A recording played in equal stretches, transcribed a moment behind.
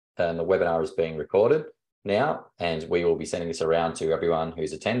and the webinar is being recorded now, and we will be sending this around to everyone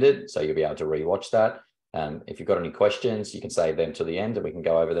who's attended, so you'll be able to rewatch that. If you've got any questions, you can save them to the end and we can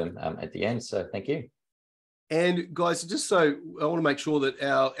go over them at the end. So thank you. And guys, just so I want to make sure that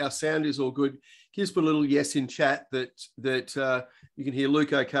our sound is all good. Can you just put a little yes in chat that you can hear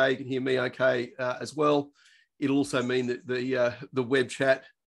Luke okay, you can hear me okay as well. It'll also mean that the web chat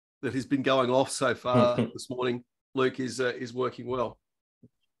that has been going off so far this morning, Luke, is working well.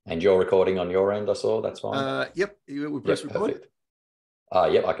 And you're recording on your end, I saw. That's fine. Yep, we press record.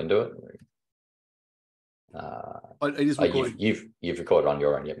 Yep, I can do it. It is recording. You've recorded on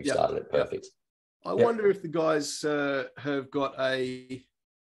your end. Yep, you started it. Perfect. I wonder if the guys have got a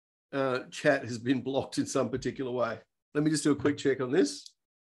chat has been blocked in some particular way. Let me just do a quick check on this,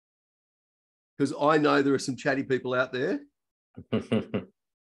 because I know there are some chatty people out there.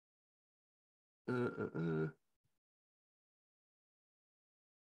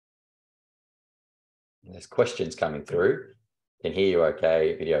 There's questions coming through. Can hear you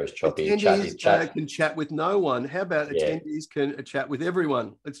okay. Video is choppy. Attendees can chat with no one. How about attendees can chat with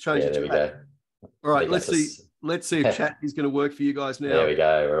everyone? Let's change it to chat. There we go. All right, let's see if chat is going to work for you guys now. There we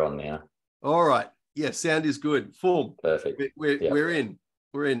go. We're on now. All right. Yeah, sound is good. Form. Perfect. We're in.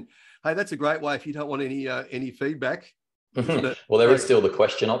 Hey, that's a great way if you don't want any feedback. Well, there is still the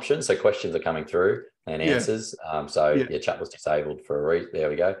question option. So questions are coming through and answers. Your chat was disabled for a reason. There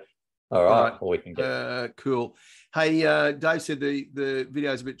we go. All right. Well, we can get cool. Hey, Dave said the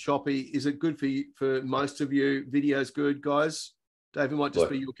video is a bit choppy. Is it good for most of you? Video's good, guys? Dave, it might just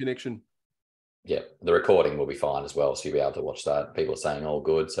be your connection. Yeah, the recording will be fine as well, so you'll be able to watch that. People are saying all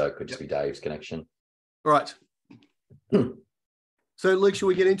good, so it could just be Dave's connection. All right. So, Luke, shall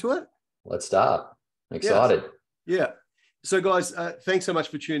we get into it? Let's start. I'm excited. Yeah. So, guys, thanks so much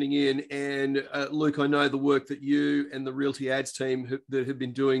for tuning in. And, Luke, I know the work that you and the Realty Ads team that have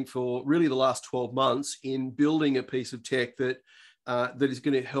been doing for really the last 12 months in building a piece of tech that is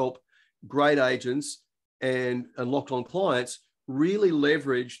going to help great agents and LockedOn clients really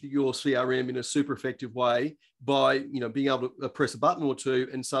leverage your CRM in a super effective way by being able to press a button or two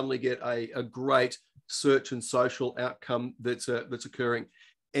and suddenly get a great search and social outcome that's occurring.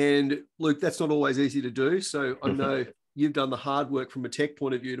 And Luke, that's not always easy to do. So I know you've done the hard work from a tech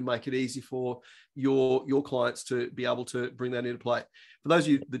point of view to make it easy for your clients to be able to bring that into play. For those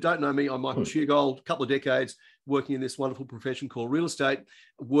of you that don't know me, I'm Michael Sheargold, a couple of decades working in this wonderful profession called real estate,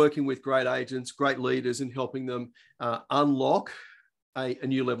 working with great agents, great leaders, and helping them unlock a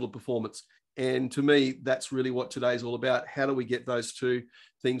new level of performance. And to me, that's really what today's all about. How do we get those two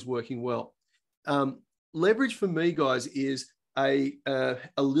things working well? Leverage for me, guys, is a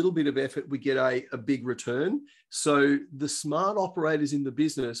little bit of effort, we get a big return. So the smart operators in the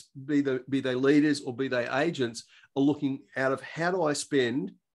business, be they leaders or be they agents, are looking out of how do I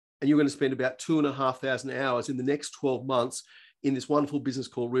spend, and you're going to spend about 2,500 hours in the next 12 months in this wonderful business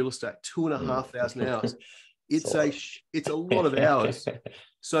called real estate. 2,500 hours. It's a lot of hours.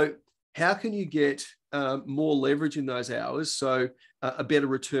 So how can you get more leverage in those hours? So a better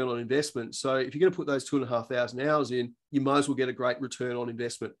return on investment. So if you're going to put those 2,500 hours in, you might as well get a great return on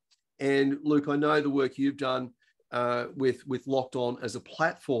investment. And Luke, I know the work you've done with LockedOn as a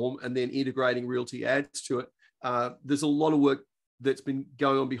platform and then integrating Realty Ads to it. There's a lot of work that's been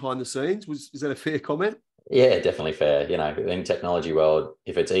going on behind the scenes. Is that a fair comment? Yeah, definitely fair. In technology world,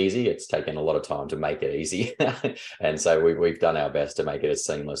 if it's easy, it's taken a lot of time to make it easy. And so we've done our best to make it as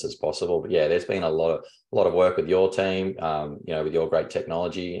seamless as possible. But yeah, there's been a lot of work with your team, with your great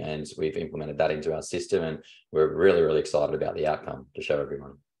technology, and we've implemented that into our system. And we're really, really excited about the outcome to show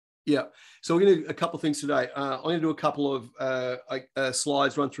everyone. Yeah. So we're going to do a couple of things today. I'm going to do a couple of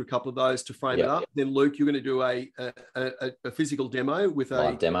slides, run through a couple of those to frame it up. Then Luke, you're going to do a physical demo with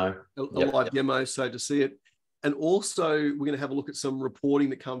live demo, live demo, so to see it. And also we're going to have a look at some reporting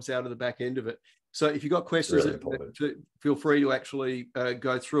that comes out of the back end of it. So if you've got questions, feel free to actually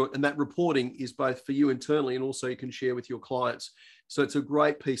go through it. And that reporting is both for you internally and also you can share with your clients. So it's a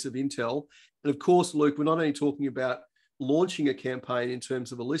great piece of intel. And of course, Luke, we're not only talking about launching a campaign in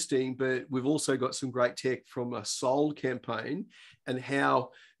terms of a listing, but we've also got some great tech from a sold campaign and how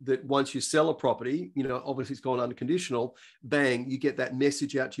that once you sell a property, obviously it's gone under conditional, bang, you get that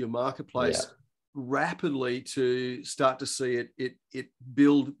message out to your marketplace rapidly to start to see it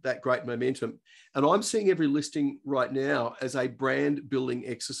build that great momentum. And I'm seeing every listing right now as a brand building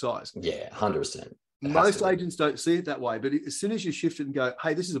exercise. Yeah, 100%. Most agents don't see it that way, but as soon as you shift it and go,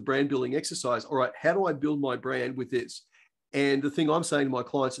 hey, this is a brand building exercise. All right, how do I build my brand with this? And the thing I'm saying to my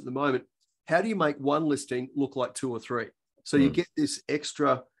clients at the moment, how do you make one listing look like two or three? So you get this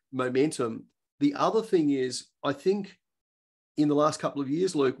extra momentum. The other thing is, I think in the last couple of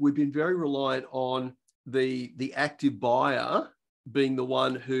years, Luke, we've been very reliant on the active buyer being the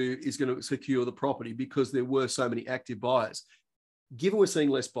one who is going to secure the property because there were so many active buyers. Given we're seeing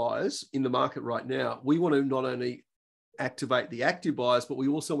less buyers in the market right now, we want to not only activate the active buyers, but we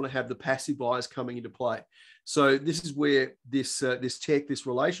also want to have the passive buyers coming into play. So this is where this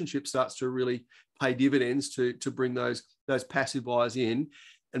relationship starts to really pay dividends to bring those passive buyers in.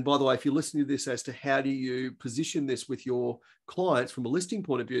 And by the way, if you're listening to this as to how do you position this with your clients from a listing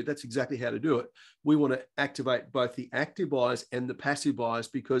point of view, that's exactly how to do it. We want to activate both the active buyers and the passive buyers,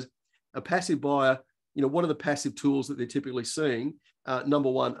 because a passive buyer, what are the passive tools that they're typically seeing? Number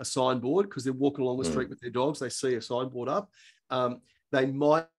one, a signboard, because they're walking along the street with their dogs. They see a signboard up. They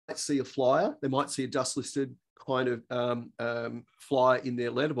might see a flyer. They might see a dust listed kind of flyer in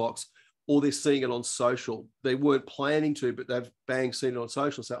their letterbox, or they're seeing it on social. They weren't planning to, but they've seen it on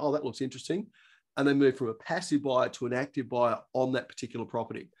social and say, oh, that looks interesting. And they move from a passive buyer to an active buyer on that particular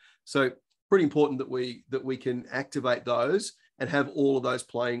property. So pretty important that we can activate those and have all of those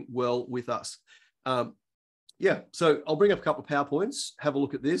playing well with us. So I'll bring up a couple of PowerPoints, have a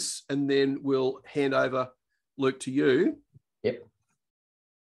look at this, and then we'll hand over, Luke, to you. Yep.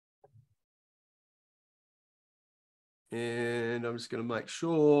 And I'm just going to make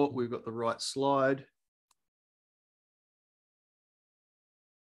sure we've got the right slide.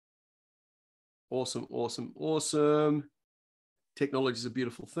 Awesome, awesome, awesome. Technology is a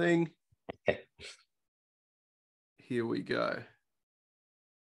beautiful thing. Here we go.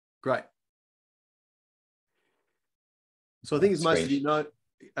 Great. So I think as most of you know,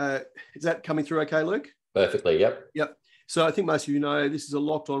 is that coming through okay, Luke? Perfectly, yep. Yep. So I think most of you know this is a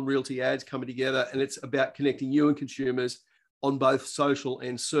Locked On Realty Ads coming together, and it's about connecting you and consumers on both social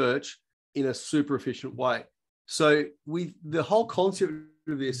and search in a super efficient way. So the whole concept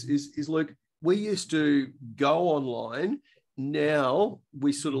of this is Luke, we used to go online. Now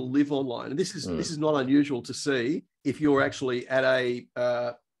we sort of live online, and this is not unusual to see if you're actually at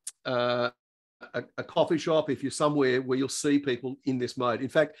a coffee shop, if you're somewhere where you'll see people in this mode. In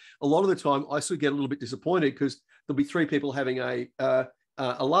fact, a lot of the time I sort of get a little bit disappointed because there'll be three people having a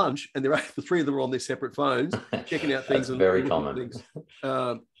lunch, and the three of them are on their separate phones checking out things. That's very common. Things.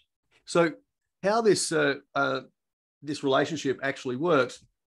 So how this relationship actually works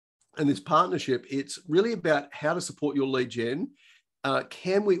and this partnership, it's really about how to support your lead gen.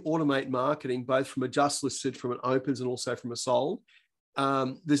 Can we automate marketing both from a just listed, from an opens, and also from a sold?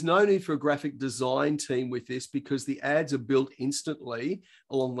 There's no need for a graphic design team with this because the ads are built instantly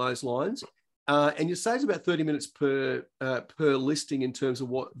along those lines. And you save about 30 minutes per listing in terms of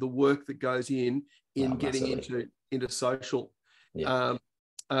what the work that goes in getting into social. Yeah.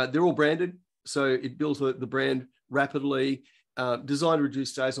 They're all branded, so it builds the brand rapidly. Designed to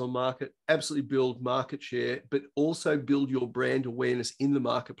reduce days on market, absolutely build market share, but also build your brand awareness in the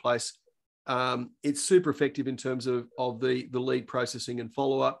marketplace. It's super effective in terms of the lead processing and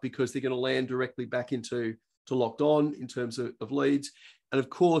follow-up, because they're going to land directly back into Locked On in terms of leads. And of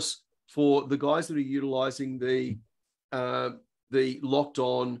course, for the guys that are utilizing the Locked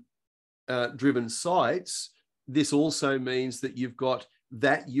On driven sites, this also means that you've got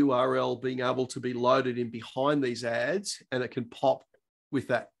that URL being able to be loaded in behind these ads, and it can pop with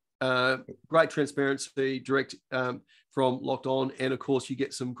that. Great transparency, direct from Locked On, and of course you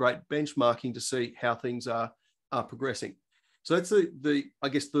get some great benchmarking to see how things are progressing. So that's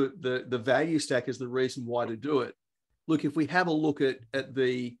the value stack is the reason why to do it. Look, if we have a look at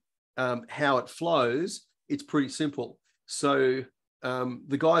the how it flows, it's pretty simple. So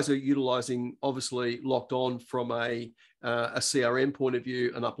the guys are utilizing obviously Locked On from a CRM point of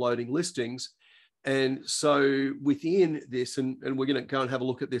view and uploading listings. And so within this, and we're going to go and have a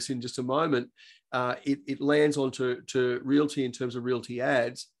look at this in just a moment, it lands onto Realty in terms of Realty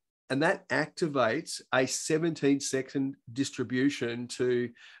ads, and that activates a 17-second distribution to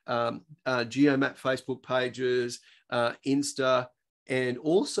Geomap Facebook pages, Insta, and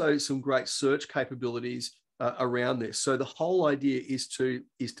also some great search capabilities around this. So the whole idea is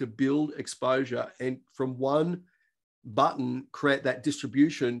to build exposure, and from one button create that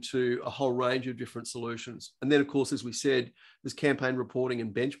distribution to a whole range of different solutions. And then of course, as we said, there's campaign reporting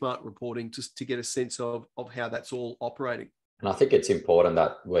and benchmark reporting just to get a sense of how that's all operating. And I think it's important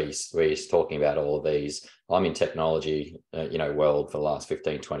that we're talking about all of these. I'm in technology world for the last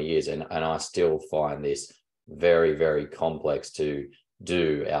 15 20 years, and I still find this very, very complex to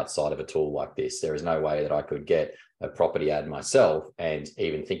do outside of a tool like this. There is no way that I could get a property ad myself and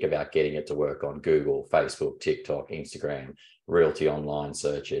even think about getting it to work on Google, Facebook, TikTok, Instagram, Realty online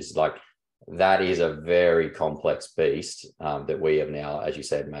searches. Like, that is a very complex beast that we have now, as you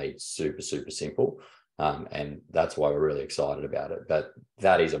said, made super, super simple. And that's why we're really excited about it. But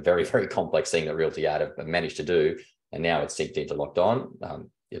that is a very, very complex thing that Realty Ad have managed to do. And now it's synced into Locked On.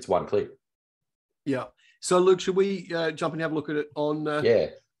 It's one click. Yeah. So, Luke, should we jump and have a look at it on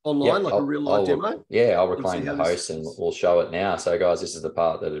online, like a real live demo? I'll reclaim the host and we'll show it now. So, guys, this is the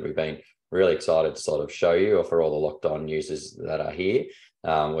part that we've been really excited to sort of show you, or for all the Locked On users that are here.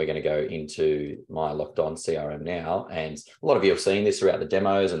 We're going to go into my Locked On CRM now. And a lot of you have seen this throughout the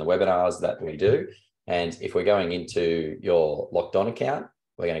demos and the webinars that we do. And if we're going into your Locked On account,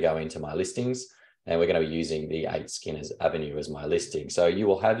 we're going to go into my listings, and we're going to be using the 8 Skinners Avenue as my listing. So you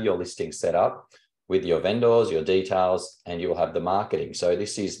will have your listing set up with your vendors, your details, and you will have the marketing. So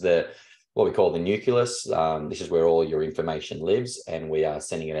this is what we call the nucleus. This is where all your information lives, and we are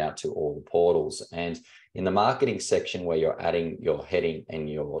sending it out to all the portals. And in the marketing section where you're adding your heading and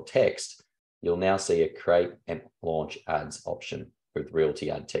your text, you'll now see a create and launch ads option with Realty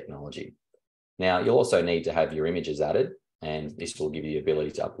Ad technology. Now, you'll also need to have your images added, and this will give you the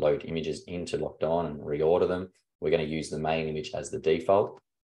ability to upload images into Locked On and reorder them. We're going to use the main image as the default.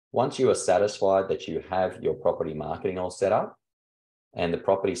 Once you are satisfied that you have your property marketing all set up and the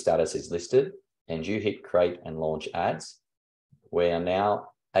property status is listed, and you hit create and launch ads, we are now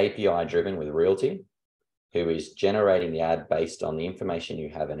API driven with Realty, who is generating the ad based on the information you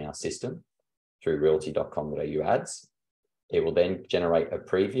have in our system through realty.com.au ads. It will then generate a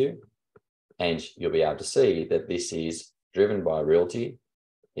preview, and you'll be able to see that this is driven by Realty.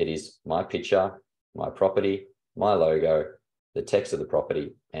 It is my picture, my property, my logo, the text of the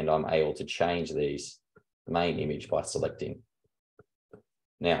property, and I'm able to change these main image by selecting.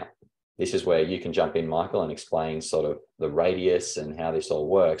 Now, this is where you can jump in, Michael, and explain sort of the radius and how this all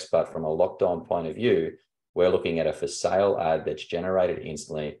works. But from a Locked On point of view, we're looking at a for sale ad that's generated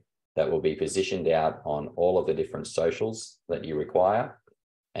instantly that will be positioned out on all of the different socials that you require.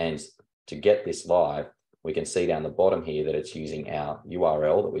 And to get this live, we can see down the bottom here that it's using our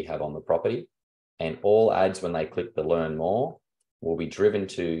URL that we have on the property. And all ads, when they click the learn more, will be driven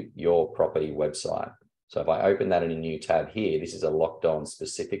to your property website. So if I open that in a new tab here, this is a Locked On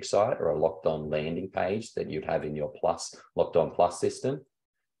specific site or a Locked On landing page that you'd have in your Locked On Plus system.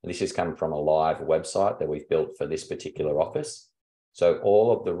 And this is coming from a live website that we've built for this particular office. So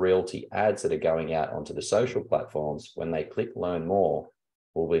all of the Realty ads that are going out onto the social platforms, when they click learn more,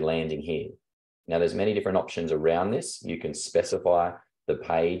 will be landing here. Now, there's many different options around this. You can specify the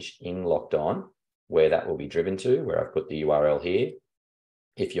page in Locked On where that will be driven to, where I've put the URL here.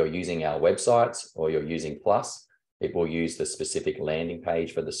 If you're using our websites or you're using Plus, it will use the specific landing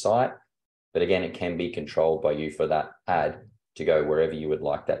page for the site. But again, it can be controlled by you for that ad to go wherever you would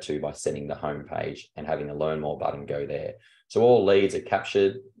like that to by setting the home page and having the learn more button go there. So all leads are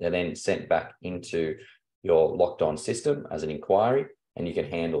captured. They're then sent back into your Locked On system as an inquiry, and you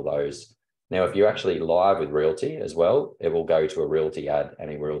can handle those. Now, if you're actually live with Realty as well, it will go to a Realty ad and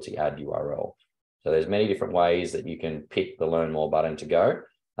a Realty ad URL. So there's many different ways that you can pick the learn more button to go.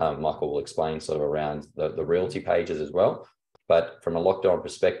 Michael will explain sort of around the Realty pages as well. But from a Locked On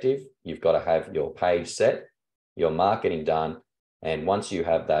perspective, you've got to have your page set, your marketing done. And once you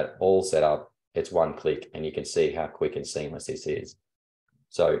have that all set up, it's one click, and you can see how quick and seamless this is.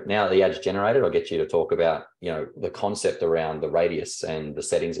 So now the ad's generated, I'll get you to talk about, the concept around the radius and the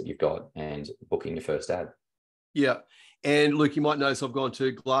settings that you've got and booking your first ad. Yeah. And Luke, you might notice I've gone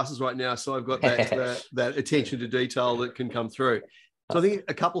to glasses right now, so I've got that attention to detail that can come through. So I think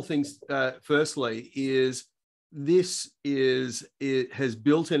a couple of things. Firstly, is it has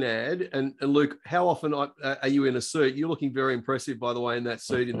built an ad, and Luke, how often are you in a suit? You're looking very impressive, by the way, in that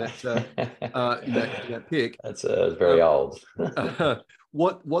suit, in that pic. That's very old.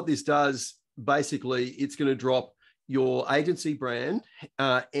 What this does, basically, it's going to drop your agency brand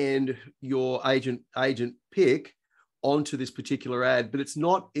and your agent pick onto this particular ad, but it's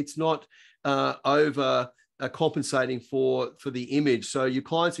not over compensating for the image. So your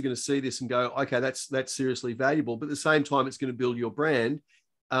clients are going to see this and go, okay, that's seriously valuable. But at the same time, it's going to build your brand.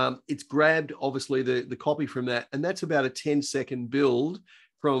 It's grabbed obviously the copy from that, and that's about a 10-second build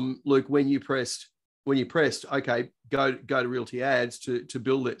from Luke when you pressed okay, go to Realty Ads to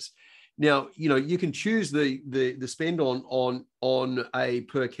build this. Now, you can choose the spend on a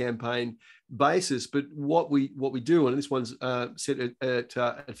per campaign basis, but what we do, and this one's set at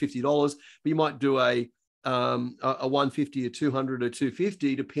 $50, but you might do a 150, a 200, or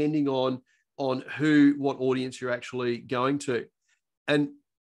 250, depending on what audience you're actually going to. And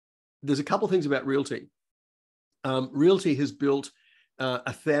there's a couple of things about Realty. Realty has built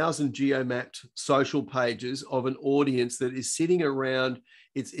 1,000 geo-mapped social pages of an audience that is sitting around.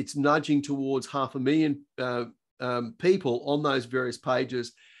 It's nudging towards 500,000 people on those various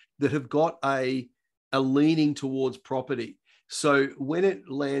pages that have got a are leaning towards property. So when it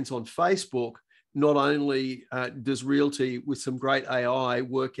lands on Facebook, not only does Realty, with some great AI,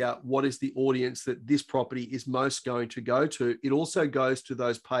 work out what is the audience that this property is most going to go to, it also goes to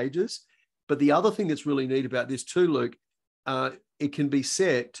those pages. But the other thing that's really neat about this too, Luke, it can be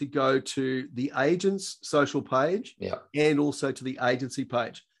set to go to the agent's social page and also to the agency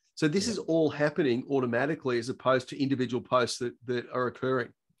page. So this is all happening automatically as opposed to individual posts that are occurring.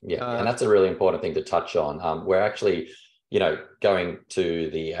 Yeah, and that's a really important thing to touch on. We're actually, going to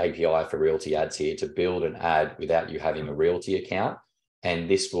the API for Realty Ads here to build an ad without you having a Realty account. And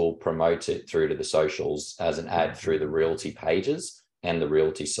this will promote it through to the socials as an ad through the Realty pages and the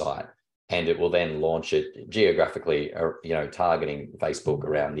Realty site. And it will then launch it geographically, targeting Facebook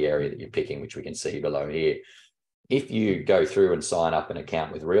around the area that you're picking, which we can see below here. If you go through and sign up an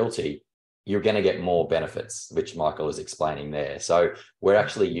account with Realty, you're going to get more benefits, which Michael is explaining there. So we're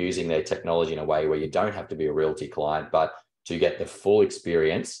actually using their technology in a way where you don't have to be a Realty client, but to get the full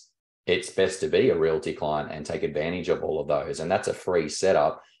experience, it's best to be a Realty client and take advantage of all of those. And that's a free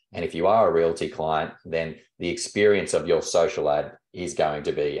setup. And if you are a Realty client, then the experience of your social ad is going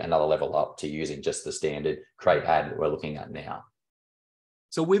to be another level up to using just the standard create ad that we're looking at now.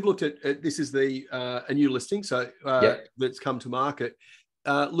 So we've looked at this is a new listing, so that's come to market.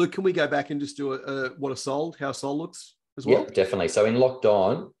 Luke, can we go back and just do how sold looks as well? Yeah, definitely. So in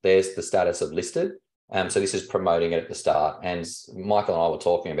LockedOn, there's the status of listed. So this is promoting it at the start. And Michael and I were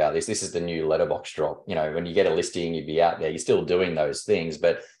talking about this. This is the new letterbox drop. When you get a listing, you'd be out there, you're still doing those things,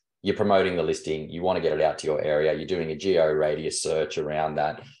 but you're promoting the listing. You want to get it out to your area. You're doing a geo radius search around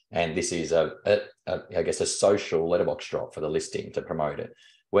that. And this is a social letterbox drop for the listing to promote it.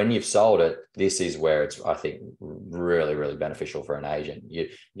 When you've sold it, this is where it's, I think, really, really beneficial for an agent. You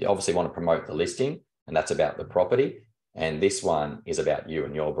obviously want to promote the listing, and that's about the property. And this one is about you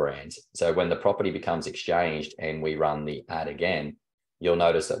and your brand. So when the property becomes exchanged and we run the ad again, you'll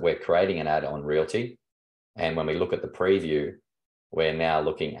notice that we're creating an ad on Realty. And when we look at the preview, we're now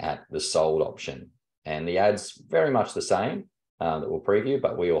looking at the sold option. And the ad's very much the same that we'll preview,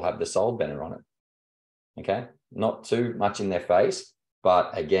 but we will have the sold banner on it. Okay, not too much in their face.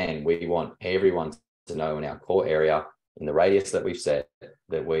 But again, we want everyone to know in our core area, in the radius that we've set,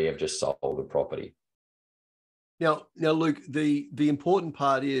 that we have just sold a property. Now, Luke, the important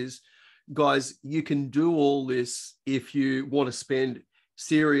part is, guys, you can do all this if you want to spend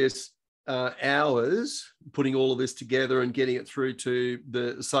serious hours putting all of this together and getting it through to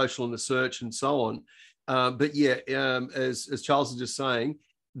the social and the search and so on. But as Charles is just saying,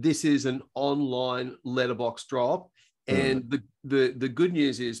 this is an online letterbox drop. And the good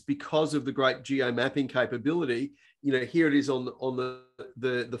news is, because of the great geo mapping capability, here it is on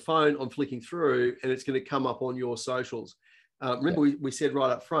the phone. I'm flicking through, and it's going to come up on your socials. Remember, we said right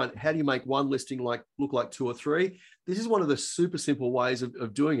up front, how do you make one listing look like two or three? This is one of the super simple ways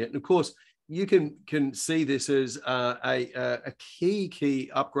of doing it. And of course, you can see this as a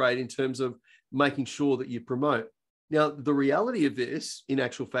key upgrade in terms of making sure that you promote. Now, the reality of this, in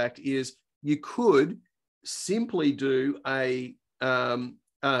actual fact, is you could simply do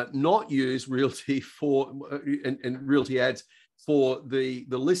not use Realty for and Realty ads for the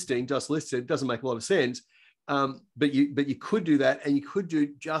listing, just listed. It doesn't make a lot of sense. But you could do that, and you could do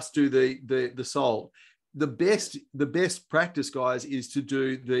the sold. The best practice, guys, is to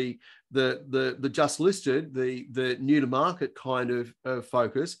do the just listed, the new to market kind of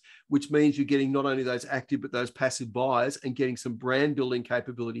focus, which means you're getting not only those active but those passive buyers and getting some brand building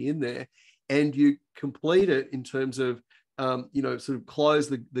capability in there, and you complete it in terms of sort of close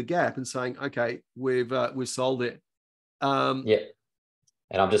the gap and saying, okay, we've sold it.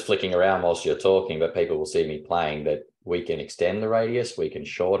 And I'm just flicking around whilst you're talking, but people will see me playing that we can extend the radius, we can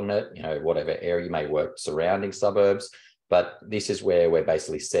shorten it, whatever area you may work surrounding suburbs. But this is where we're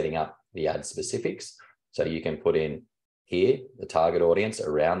basically setting up the ad specifics. So you can put in here the target audience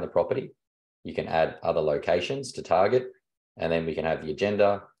around the property. You can add other locations to target, and then we can have the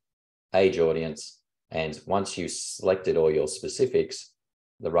agenda, age audience. And once you've selected all your specifics,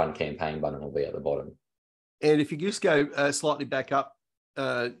 the run campaign button will be at the bottom. And if you just go slightly back up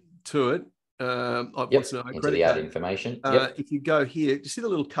to it, into the ad information. If you go here, do you see the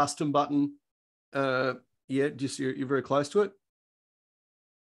little custom button? You're very close to it.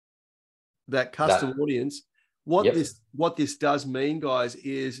 That custom audience. What this does mean, guys,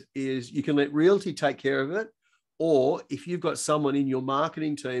 is you can let Realty take care of it, or if you've got someone in your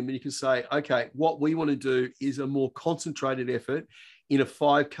marketing team, and you can say, okay, what we want to do is a more concentrated effort in a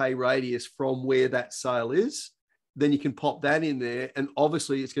 5K radius from where that sale is. Then you can pop that in there, and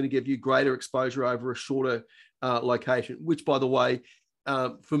obviously it's going to give you greater exposure over a shorter location, which, by the way,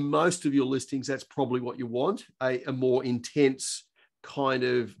 for most of your listings, that's probably what you want, a more intense kind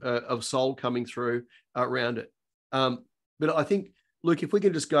of sold coming through around it. But I think, Luke, if we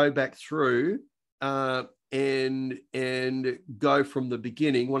can just go back through and go from the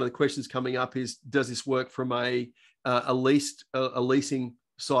beginning, one of the questions coming up is, does this work from a leasing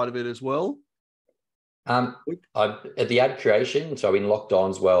side of it as well? At the ad creation, so in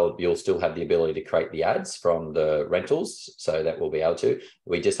LockedOn's world, you'll still have the ability to create the ads from the rentals, so that we'll be able to.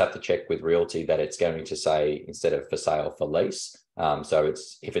 We just have to check with Realty that it's going to say, instead of for sale, for lease. So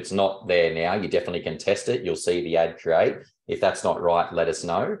if it's not there now, you definitely can test it. You'll see the ad create. If that's not right, let us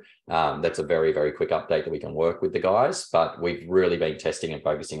know. That's a very, very quick update that we can work with the guys, but we've really been testing and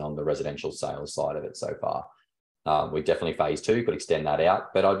focusing on the residential sales side of it so far. We definitely phase 2 could extend that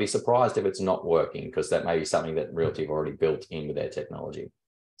out, but I'd be surprised if it's not working, because that may be something that Realty have already built in with their technology.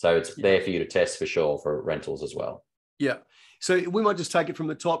 So it's there for you to test for sure for rentals as well. Yeah. So we might just take it from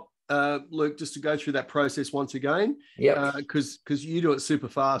the top, Luke, just to go through that process once again. Yeah. Because you do it super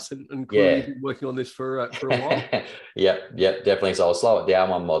fast, and clearly you've been working on this for a while. Yep, definitely. So I'll slow it down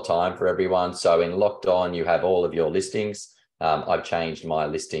one more time for everyone. So in LockedOn, you have all of your listings. I've changed my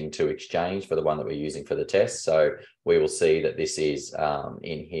listing to exchange for the one that we're using for the test. So we will see that this is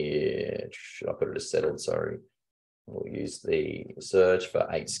in here. Should I put it as settled? Sorry. We'll use the search for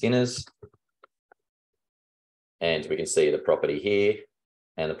 8 Skinners. And we can see the property here,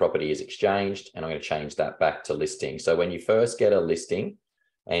 and the property is exchanged. And I'm going to change that back to listing. So when you first get a listing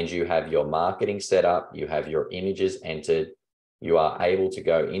and you have your marketing set up, you have your images entered, you are able to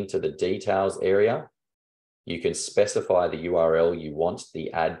go into the details area. You can specify the URL you want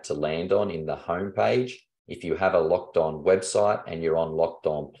the ad to land on in the home page. If you have a LockedOn website and you're on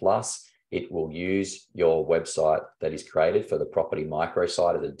LockedOn Plus, it will use your website that is created for the property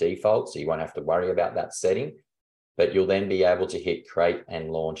microsite as a default, so you won't have to worry about that setting. But you'll then be able to hit create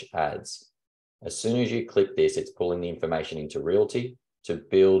and launch ads. As soon as you click this, it's pulling the information into Realty to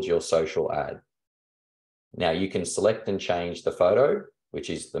build your social ad. Now you can select and change the photo, which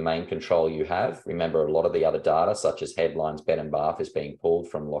is the main control you have. Remember, a lot of the other data, such as headlines, bed and bath, is being pulled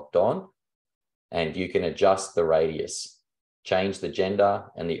from LockedOn. And you can adjust the radius, change the gender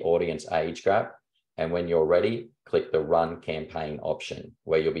and the audience age gap. And when you're ready, click the Run Campaign option,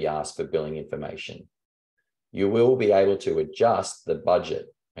 where you'll be asked for billing information. You will be able to adjust the budget,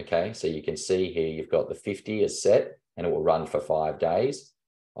 okay? So you can see here, you've got the 50 as set, and it will run for 5 days.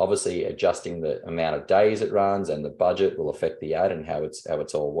 Obviously, adjusting the amount of days it runs and the budget will affect the ad and how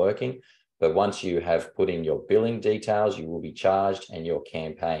it's all working. But once you have put in your billing details, you will be charged and your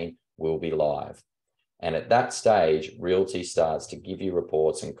campaign will be live. And at that stage, Realty starts to give you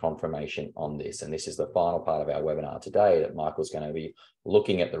reports and confirmation on this. And this is the final part of our webinar today, that Michael's going to be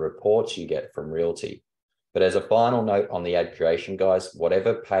looking at the reports you get from Realty. But as a final note on the ad creation, guys,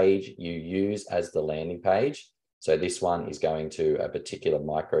 whatever page you use as the landing page, so this one is going to a particular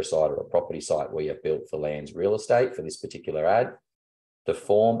microsite or a property site we have built for Lands Real Estate for this particular ad. The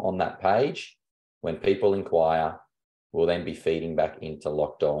form on that page, when people inquire, will then be feeding back into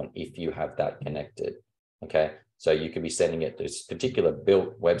LockedOn if you have that connected. Okay, so you could be sending it to this particular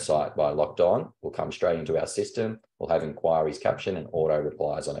built website by LockedOn, will come straight into our system, will have inquiries captioned and auto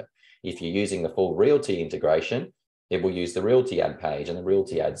replies on it. If you're using the full Realty integration, it will use the Realty ad page, and the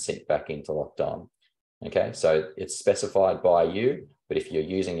Realty ad sent back into LockedOn. Okay, so it's specified by you, but if you're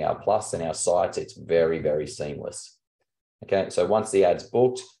using our Plus and our sites, it's very, very seamless. Okay, so once the ad's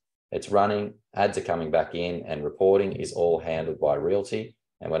booked, it's running, ads are coming back in, and reporting is all handled by Realty.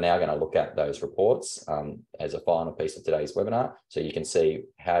 And we're now going to look at those reports as a final piece of today's webinar, so you can see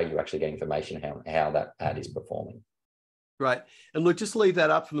how you actually get information, how that ad is performing. Great. And look, just leave that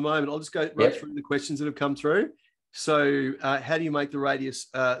up for the moment. I'll just go right through the questions that have come through. So how do you make the radius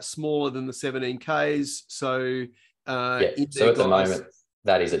smaller than the 17Ks? So so at the moment,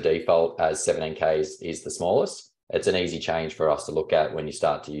 that is a default, as 17Ks is the smallest. It's an easy change for us to look at when you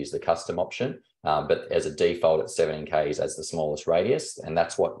start to use the custom option. But as a default, it's 17Ks as the smallest radius. And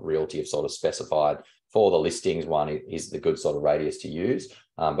that's what Realty have sort of specified for the listings one is the good sort of radius to use.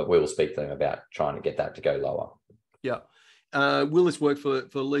 But we will speak to them about trying to get that to go lower. Yeah. Will this work for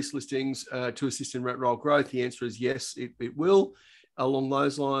lease listings to assist in rent roll growth? The answer is yes, it will. Along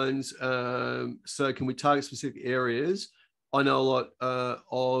those lines, so can we target specific areas? I know a lot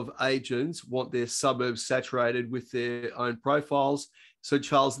of agents want their suburbs saturated with their own profiles. So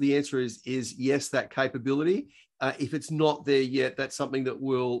Charles, the answer is yes, that capability. If it's not there yet, that's something that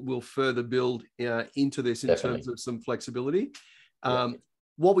we'll further build into this in terms of some flexibility.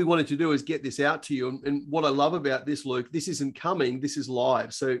 what we wanted to do is get this out to you. And what I love about this, Luke, this isn't coming, this is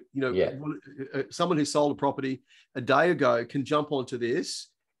live. So, someone who sold a property a day ago can jump onto this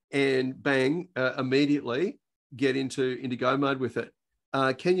and bang, immediately get into go mode with it.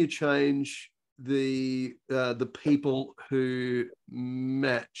 Can you change the people who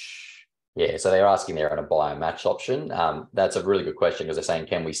match? Yeah, so they're asking there on a buy and match option. That's a really good question, because they're saying,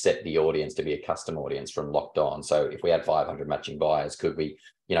 can we set the audience to be a custom audience from Locked On? So if we had 500 matching buyers, could we,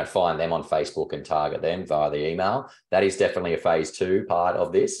 find them on Facebook and target them via the email? That is definitely a phase 2 part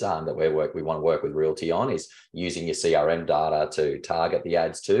of this that we want to work with Realty on, is using your CRM data to target the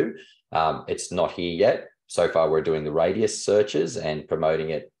ads too. It's not here yet. So far, we're doing the radius searches and promoting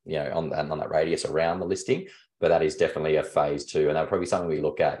it, on that radius around the listing. But that is definitely a phase 2. And that'll probably be something we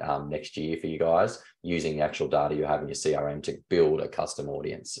look at next year for you guys, using the actual data you have in your CRM to build a custom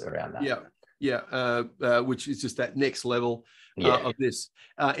audience around that. Yeah. Which is just that next level of this.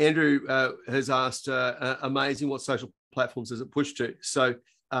 Andrew has asked, amazing, what social platforms does it push to? So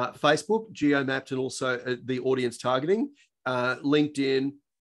Facebook, geo-mapped, and also the audience targeting, LinkedIn,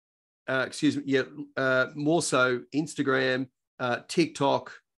 more so Instagram,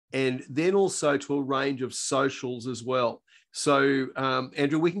 TikTok, and then also to a range of socials as well. So,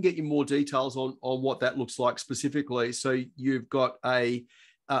 Andrew, we can get you more details on what that looks like specifically. So you've got a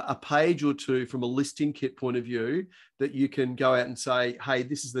page or two from a listing kit point of view that you can go out and say, hey,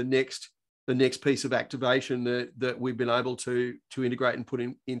 this is the next piece of activation that we've been able to integrate and put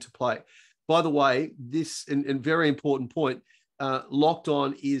into play. By the way, this, and very important point, Locked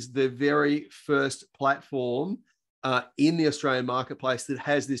On is the very first platform in the Australian marketplace that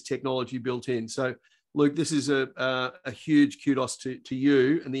has this technology built in. So, Luke, this is a huge kudos to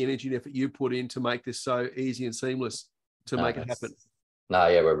you and the energy and effort you put in to make this so easy and seamless to make it happen. No,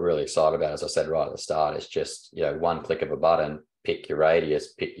 yeah, we're really excited about it. As I said right at the start, it's just, one click of a button, pick your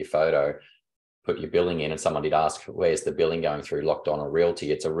radius, pick your photo, put your billing in. And someone did ask, where's the billing going through, Locked On or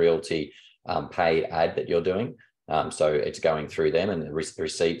Realty? It's a Realty paid ad that you're doing. So it's going through them, and the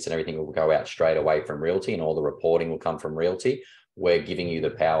receipts and everything will go out straight away from Realty, and all the reporting will come from Realty. We're giving you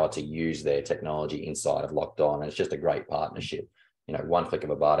the power to use their technology inside of Locked On. And it's just a great partnership. One click of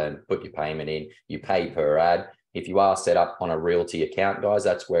a button, put your payment in, you pay per ad. If you are set up on a Realty account, guys,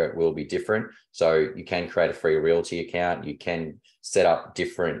 that's where it will be different. So you can create a free Realty account. You can set up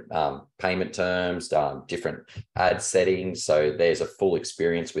different payment terms, different ad settings. So there's a full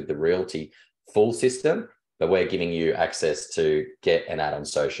experience with the Realty full system. But we're giving you access to get an ad on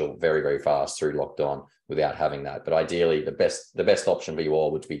social very, very fast through Locked On without having that. But ideally, the best option for you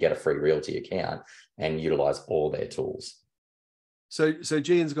all would be get a free Realty account and utilize all their tools. So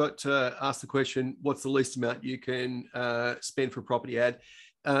Gian's got asked the question, what's the least amount you can spend for a property ad?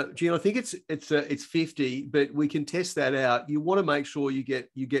 Gian, I think it's 50, but we can test that out. You want to make sure you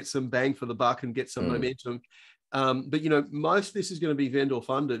get some bang for the buck and get some momentum. But most of this is going to be vendor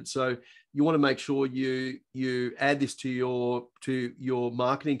funded, so you want to make sure you add this to your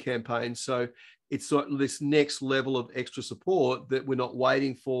marketing campaign. So it's sort of this next level of extra support that we're not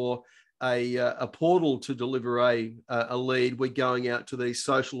waiting for a portal to deliver a lead. We're going out to these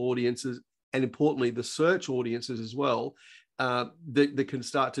social audiences, and importantly, the search audiences as well, that can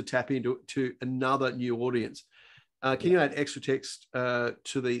start to tap into another new audience. Can you add extra text to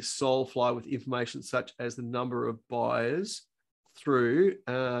the Soulfly with information such as the number of buyers through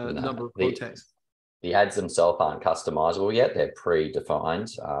number of contacts? The ads themselves aren't customizable yet. They're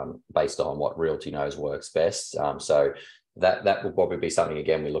predefined based on what Realty knows works best. So that will probably be something,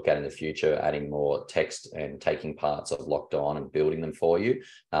 again, we look at in the future, adding more text and taking parts of Locked On and building them for you.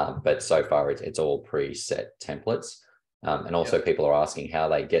 But so far, it's all preset templates. And also people are asking how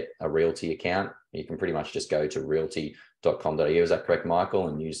they get a Realty account. You can pretty much just go to realty.com.au. Is that correct, Michael?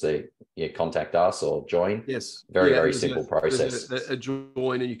 And use the contact us or join. Yes. Very simple process. A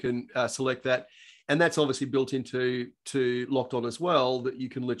join, and you can select that. And that's obviously built into Locked On as well, that you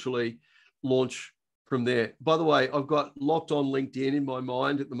can literally launch from there. By the way, I've got Locked On LinkedIn in my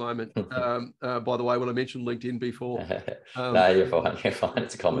mind at the moment. By the way, when I mentioned LinkedIn before. No, you're fine. You're fine.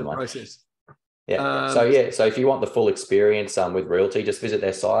 It's a common one. Process. Yeah. So if you want the full experience with Realty, just visit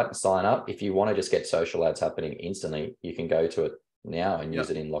their site and sign up. If you want to just get social ads happening instantly, you can go to it now and use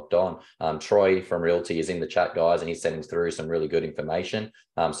it in Locked On. Troy from Realty is in the chat, guys, and he's sending through some really good information.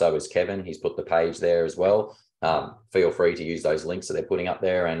 So is Kevin. He's put the page there as well. Feel free to use those links that they're putting up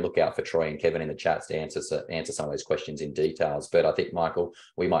there, and look out for Troy and Kevin in the chats to answer some of those questions in details. But I think, Michael,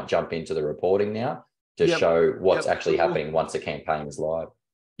 we might jump into the reporting now to show what's actually happening once a campaign is live.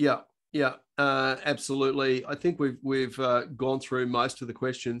 Yeah, absolutely. I think we've gone through most of the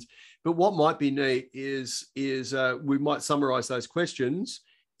questions. But what might be neat is we might summarize those questions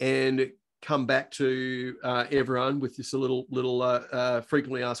and come back to everyone with this little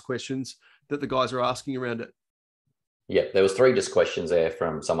frequently asked questions that the guys are asking around it. Yeah, there was 3 just questions there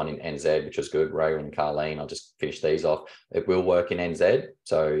from someone in NZ, which was good, Ray and Carleen. I'll just finish these off. It will work in NZ.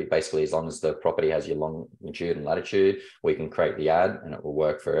 So basically, as long as the property has your longitude and latitude, we can create the ad and it will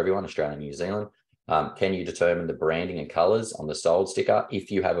work for everyone, Australia and New Zealand. Can you determine the branding and colours on the sold sticker?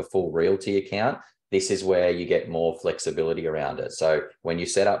 If you have a full Realty account, this is where you get more flexibility around it. So when you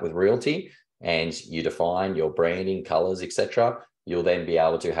set up with Realty and you define your branding, colours, etc., you'll then be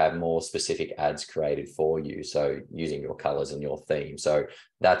able to have more specific ads created for you. So using your colors and your theme. So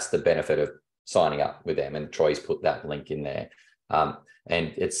that's the benefit of signing up with them. And Troy's put that link in there. And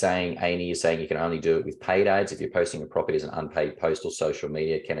it's saying, Amy is saying you can only do it with paid ads. If you're posting a property as an unpaid post or social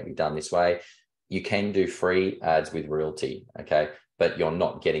media, can it be done this way? You can do free ads with Realty, okay? But you're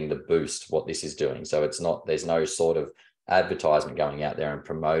not getting the boost what this is doing. So it's not, there's no sort of advertisement going out there and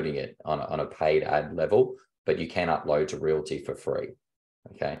promoting it on a paid ad level, but you can upload to Realty for free.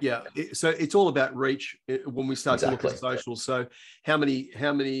 Okay. Yeah. So it's all about reach when we start to look at social. So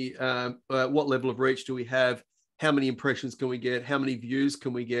what level of reach do we have? How many impressions can we get? How many views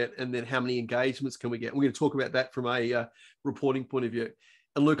can we get? And then how many engagements can we get? We're going to talk about that from a reporting point of view.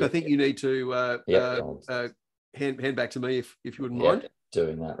 And Luke, I think you need to hand back to me if you wouldn't mind.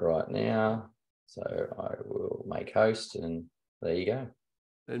 Doing that right now. So I will make host, and there you go.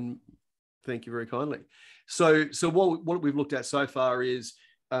 And thank you very kindly. So what we've looked at so far is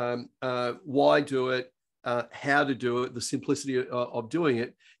why do it, how to do it, the simplicity of doing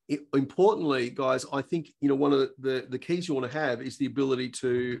it. Importantly, guys, I think one of the keys you want to have is the ability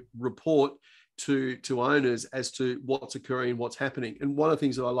to report to owners as to what's occurring and what's happening. And one of the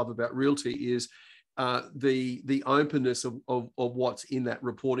things that I love about Realty is the openness of what's in that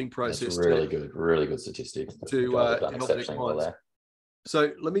reporting process. That's really good statistics to help their clients.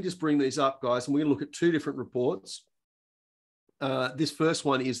 So let me just bring these up, guys, and we're going to look at 2 different reports. This first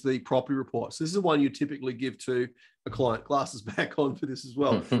one is the property report. So this is the one you typically give to a client. Glasses back on for this as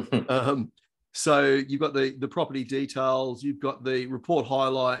well. So you've got the property details, you've got the report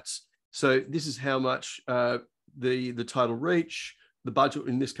highlights. So this is how much the total reach, the budget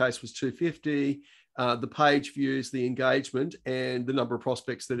in this case was 250, the page views, the engagement, and the number of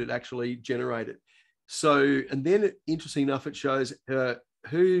prospects that it actually generated. So, and then interesting enough, it shows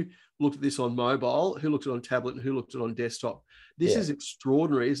who looked at this on mobile, who looked at it on tablet, and who looked at it on desktop. This is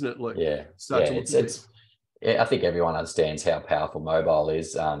extraordinary, isn't it, Luke? Yeah, I think everyone understands how powerful mobile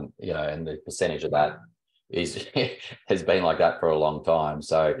is, and the percentage of that has been like that for a long time.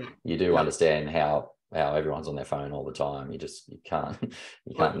 So you do understand how everyone's on their phone all the time. You can't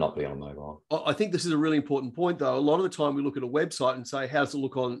not be on mobile. I think this is a really important point, though. A lot of the time we look at a website and say, how's it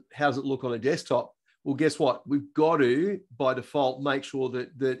look on a desktop? Well, guess what? We've got to, by default, make sure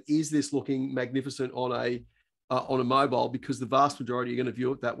that is this looking magnificent on a mobile, because the vast majority are going to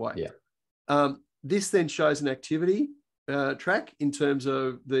view it that way. Yeah. This then shows an activity track in terms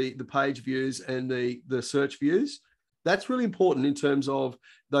of the page views and the search views. That's really important in terms of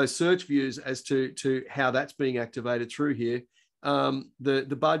those search views as to how that's being activated through here.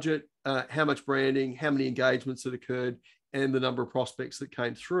 The budget, how much branding, how many engagements that occurred, and the number of prospects that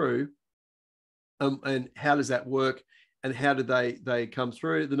came through. And how does that work? And how did they come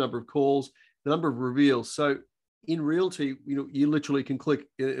through? The number of calls, the number of reveals. So in Realty, you literally can click,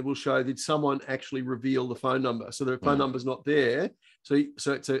 it will show, did someone actually reveal the phone number? So the phone number's not there. So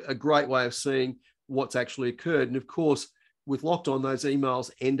it's a great way of seeing what's actually occurred. And of course, with LockedOn, those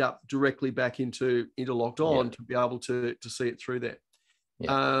emails end up directly back into LockedOn to be able to see it through there.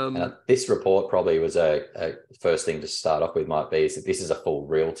 Yeah. This report probably was a first thing to start off with might be is that this is a full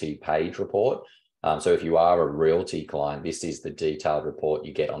Realty page report. So if you are a Realty client, this is the detailed report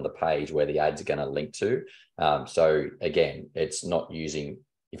you get on the page where the ads are going to link to. So again, it's not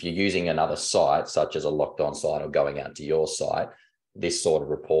if you're using another site, such as a LockedOn site or going out to your site, this sort of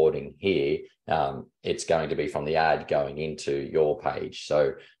reporting here, it's going to be from the ad going into your page.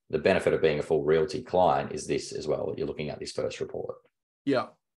 So the benefit of being a full Realty client is this as well. You're looking at this first report. Yeah.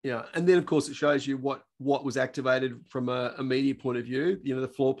 And then, of course, it shows you what was activated from a media point of view, the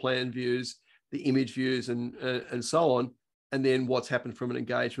floor plan views, the image views, and so on, and then what's happened from an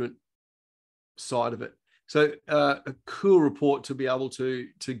engagement side of it. So a cool report to be able to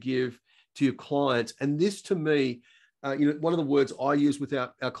give to your clients. And this, to me, one of the words I use with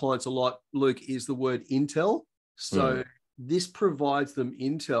our clients a lot, Luke, is the word intel. So this provides them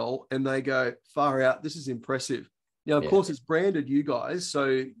intel, and they go, far out, this is impressive. Now, of course, it's branded you guys,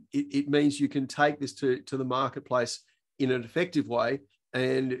 so it means you can take this to the marketplace in an effective way.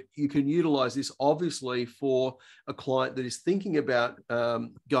 And you can utilize this obviously for a client that is thinking about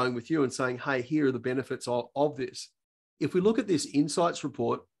going with you and saying, hey, here are the benefits of this. If we look at this insights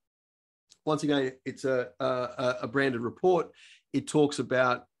report, once again, it's a branded report. It talks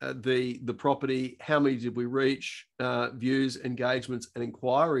about the property, how many did we reach, views, engagements, and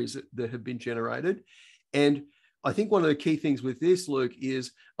inquiries that have been generated. And I think one of the key things with this, Luke,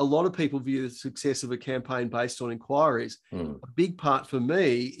 is a lot of people view the success of a campaign based on inquiries. A big part for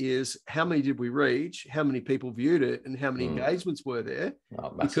me is how many did we reach, how many people viewed it, and how many engagements were there.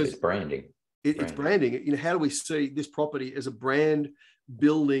 Because it's branding. It's branding. You know, how do we see this property as a brand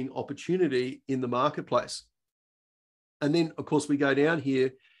building opportunity in the marketplace? And then, of course, we go down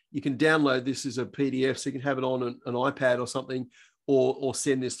here. You can download this as a PDF, so you can have it on an iPad or something, or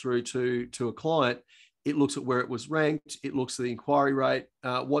send this through to a client. It looks at where it was ranked. It looks at the inquiry rate,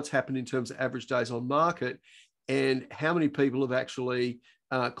 what's happened in terms of average days on market, and how many people have actually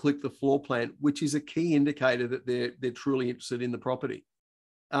clicked the floor plan, which is a key indicator that they're truly interested in the property.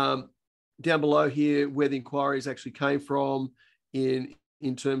 Down below here, where the inquiries actually came from in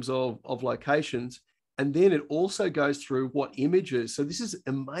terms of locations. And then it also goes through what images. So this is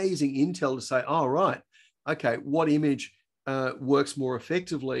amazing intel to say, oh, right, okay, what image works more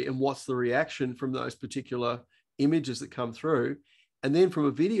effectively, and what's the reaction from those particular images that come through. And then from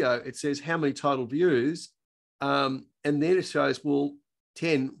a video, it says how many total views. And then it shows, well,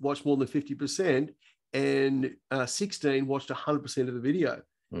 10 watched more than 50%, and 16 watched 100% of the video.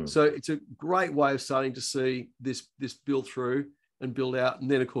 So it's a great way of starting to see this build through and build out.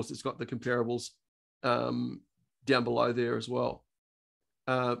 And then, of course, it's got the comparables down below there as well.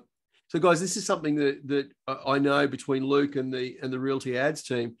 So, guys, this is something that I know between Luke and the Realty Ads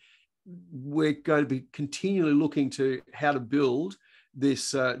team, we're going to be continually looking to how to build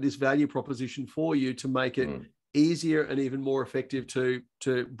this value proposition for you to make it easier and even more effective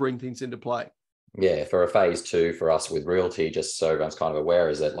to bring things into play. Yeah, for a phase 2 for us with Realty, just so everyone's kind of aware,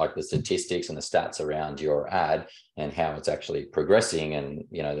 is that like the statistics and the stats around your ad and how it's actually progressing, and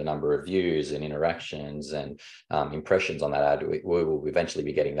you know the number of views and interactions and impressions on that ad, we will eventually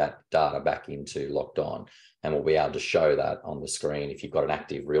be getting that data back into LockedOn, and we'll be able to show that on the screen if you've got an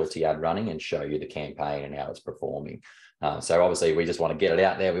active Realty ad running, and show you the campaign and how it's performing. So obviously we just want to get it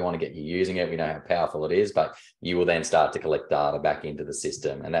out there. We want to get you using it. We know how powerful it is, but you will then start to collect data back into the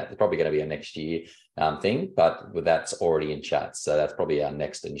system. And that's probably going to be a next year thing, but that's already in chat. So that's probably our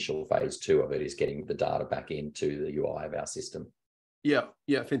next initial phase 2 of it, is getting the data back into the UI of our system. Yeah,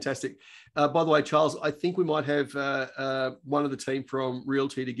 fantastic. By the way, Charles, I think we might have one of the team from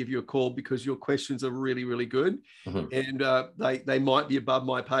Realty to give you a call, because your questions are really, really good. And they might be above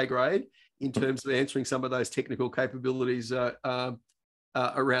my pay grade in terms of answering some of those technical capabilities around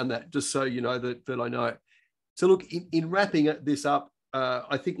that, just so you know that I know. So look, in wrapping this up,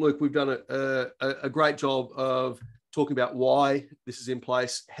 I think, Luke, we've done a great job of talking about why this is in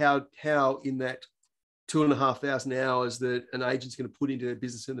place, how in that 2,500 hours that an agent's going to put into their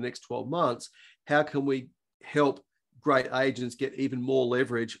business in the next 12 months, how can we help great agents get even more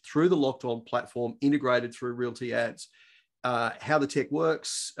leverage through the LockedOn platform, integrated through Realty Ads. How the tech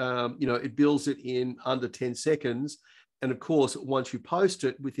works, it builds it in under 10 seconds. And of course, once you post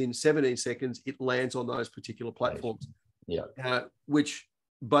it, within 17 seconds, it lands on those particular platforms. Which,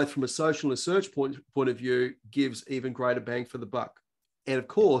 both from a social and search point of view, gives even greater bang for the buck. And of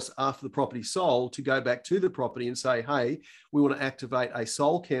course, after the property sold, to go back to the property and say, hey, we want to activate a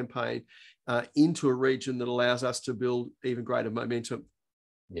sold campaign into a region that allows us to build even greater momentum.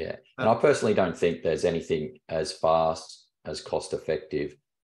 Yeah. And I personally don't think there's anything as fast, as cost effective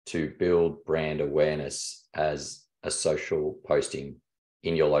to build brand awareness as a social posting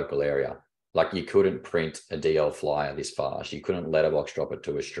in your local area. Like, you couldn't print a DL flyer this fast. You couldn't letterbox drop it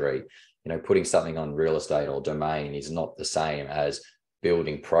to a street. You know, putting something on real estate or domain is not the same as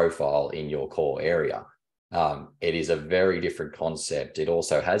building profile in your core area. It is a very different concept. It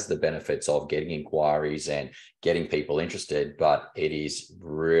also has the benefits of getting inquiries and getting people interested, but it is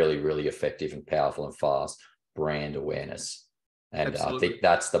really, really effective and powerful and fast brand awareness. And I think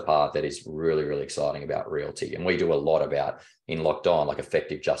that's the part that is really, really exciting about Realty. And we do a lot about in LockedOn, like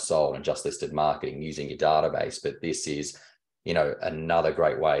effective just sold and just listed marketing using your database. But this is, another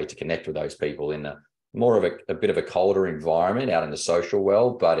great way to connect with those people in more of a bit of a colder environment out in the social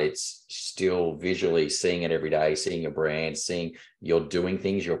world, but it's still visually seeing it every day, seeing your brand, seeing you're doing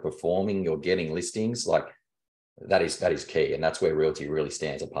things, you're performing, you're getting listings. Like, that is key. And that's where Realty really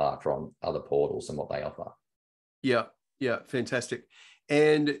stands apart from other portals and what they offer. Yeah, fantastic.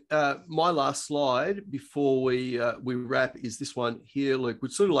 And my last slide before we wrap is this one here, Luke,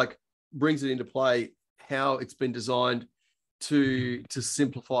 which sort of like brings it into play, how it's been designed to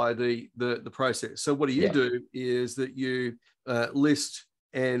simplify the process. So what do you do is that you list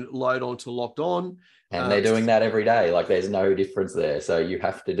and load onto LockedOn. And they're doing that every day. Like there's no difference there. So you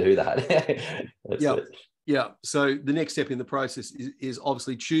have to do that. That's yeah. it. Yeah. So the next step in the process is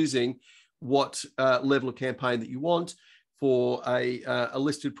obviously choosing what level of campaign that you want for a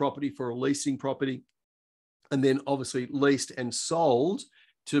listed property, for a leasing property, and then obviously leased and sold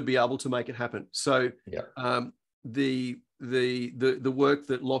to be able to make it happen. So the work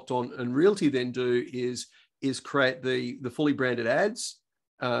that LockedOn and Realty then do is create the fully branded ads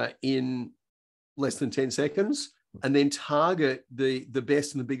in less than 10 seconds, and then target the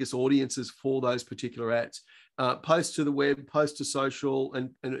best and the biggest audiences for those particular ads. Post to the web, post to social,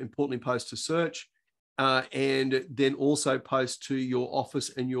 and importantly, post to search, and then also post to your office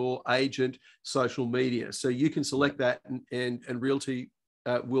and your agent social media. So you can select that, and Realty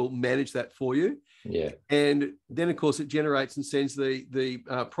will manage that for you. Yeah. And then, of course, it generates and sends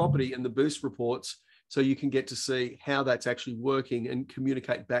the property and the boost reports, so you can get to see how that's actually working and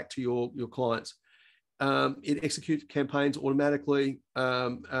communicate back to your clients. It executes campaigns automatically,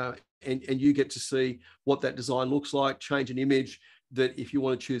 and you get to see what that design looks like, change an image, that if you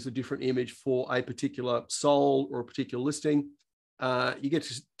want to choose a different image for a particular sold or a particular listing, you get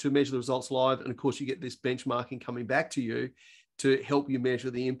to measure the results live. And of course, you get this benchmarking coming back to you to help you measure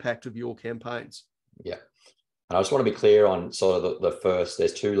the impact of your campaigns. Yeah. And I just want to be clear on sort of the first,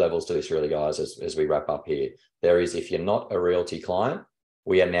 there's two levels to this really, guys, as we wrap up here. There is, if you're not a Realty client,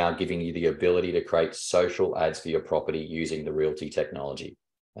 we are now giving you the ability to create social ads for your property using the Realty technology.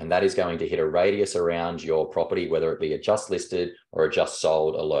 And that is going to hit a radius around your property, whether it be a just listed or a just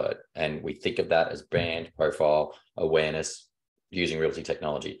sold alert. And we think of that as brand profile awareness using Realty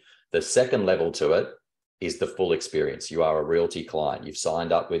technology. The second level to it is the full experience. You are a Realty client. You've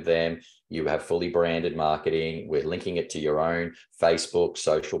signed up with them. You have fully branded marketing. We're linking it to your own Facebook,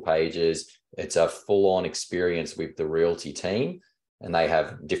 social pages. It's a full-on experience with the Realty team. And they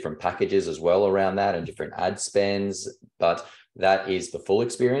have different packages as well around that and different ad spends. But that is the full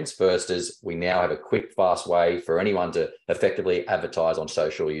experience. First is we now have a quick, fast way for anyone to effectively advertise on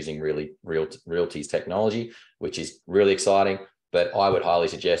social using Realty's technology, which is really exciting. But I would highly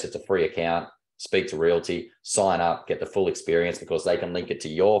suggest it's a free account. Speak to Realty, sign up, get the full experience, because they can link it to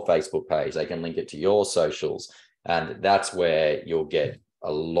your Facebook page. They can link it to your socials. And that's where you'll get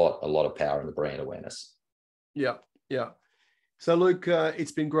a lot of power in the brand awareness. Yeah, yeah. So, Luke,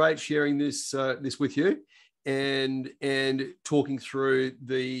 it's been great sharing this with you, and talking through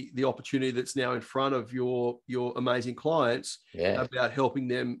the opportunity that's now in front of your amazing clients about helping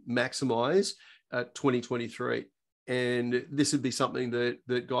them maximize 2023. And this would be something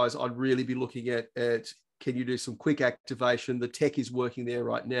that guys, I'd really be looking at. Can you do some quick activation? The tech is working there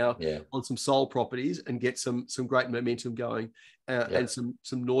right now on some sold properties, and get some great momentum going, and some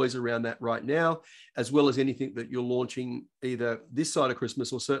noise around that right now, as well as anything that you're launching either this side of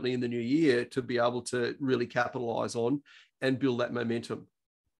Christmas or certainly in the new year, to be able to really capitalize on and build that momentum.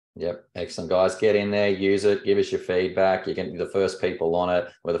 Yep. Excellent, guys. Get in there, use it, give us your feedback. You can be the first people on it.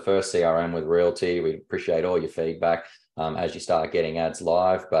 We're the first CRM with Realty. We appreciate all your feedback as you start getting ads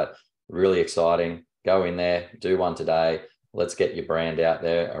live, but really exciting. Go in there, do one today. Let's get your brand out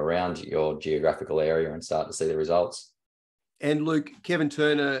there around your geographical area and start to see the results. And Luke, Kevin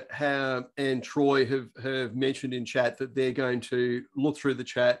Turner and Troy have mentioned in chat that they're going to look through the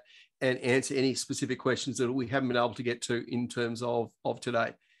chat and answer any specific questions that we haven't been able to get to in terms of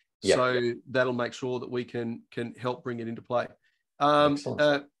today. So that'll make sure that we can help bring it into play.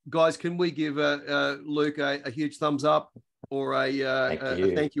 Guys, can we give Luke a huge thumbs up or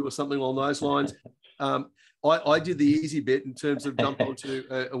a thank you or something along those lines? I did the easy bit in terms of jumping onto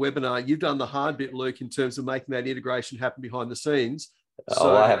a webinar. You've done the hard bit, Luke, in terms of making that integration happen behind the scenes.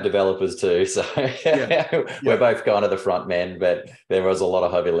 So, I have developers too. So we're both kind of the front men, but there was a lot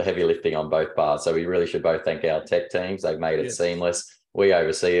of heavy lifting on both parts. So we really should both thank our tech teams. They've made it seamless. We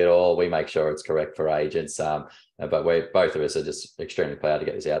oversee it all. We make sure it's correct for agents. But both of us are just extremely proud to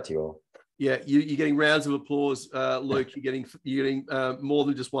get this out to you all. Yeah, you're getting rounds of applause, Luke. You're getting more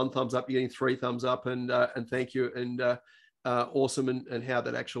than just one thumbs up. You're getting 3 thumbs up, and thank you, and awesome, and how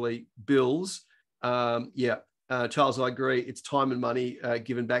that actually builds. Charles, I agree. It's time and money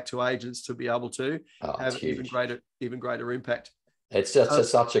given back to agents to be able to have even greater impact. It's just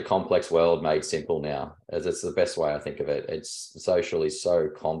such a complex world made simple now. As it's the best way I think of it. It's social is so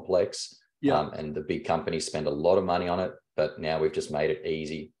complex, and the big companies spend a lot of money on it. But now we've just made it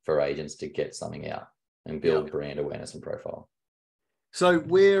easy for agents to get something out and build brand awareness and profile. So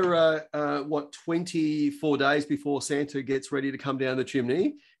we're 24 days before Santa gets ready to come down the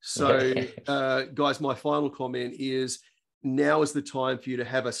chimney. So guys, my final comment is now is the time for you to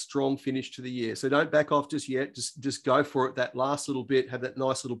have a strong finish to the year. So don't back off just yet. Just go for it. That last little bit, have that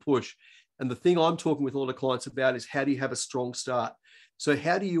nice little push. And the thing I'm talking with a lot of clients about is, how do you have a strong start? So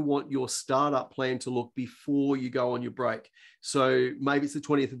how do you want your startup plan to look before you go on your break? So maybe it's the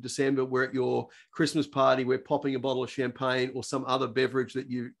 20th of December, we're at your Christmas party, we're popping a bottle of champagne or some other beverage that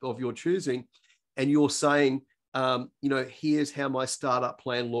of your choosing, and you're saying, here's how my startup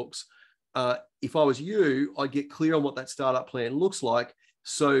plan looks. If I was you, I'd get clear on what that startup plan looks like.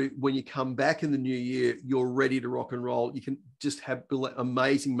 So when you come back in the new year, you're ready to rock and roll. You can just have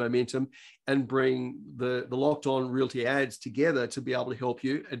amazing momentum and bring the Locked On Realty ads together to be able to help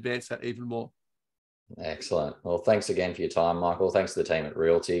you advance that even more. Excellent. Well, thanks again for your time, Michael. Thanks to the team at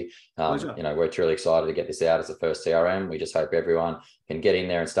Realty. Pleasure. We're truly excited to get this out as the first CRM. We just hope everyone can get in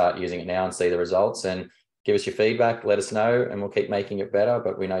there and start using it now and see the results, and give us your feedback. Let us know, and we'll keep making it better.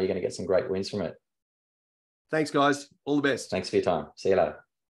 But we know you're going to get some great wins from it. Thanks, guys. All the best. Thanks for your time. See you later.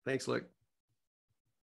 Thanks, Luke.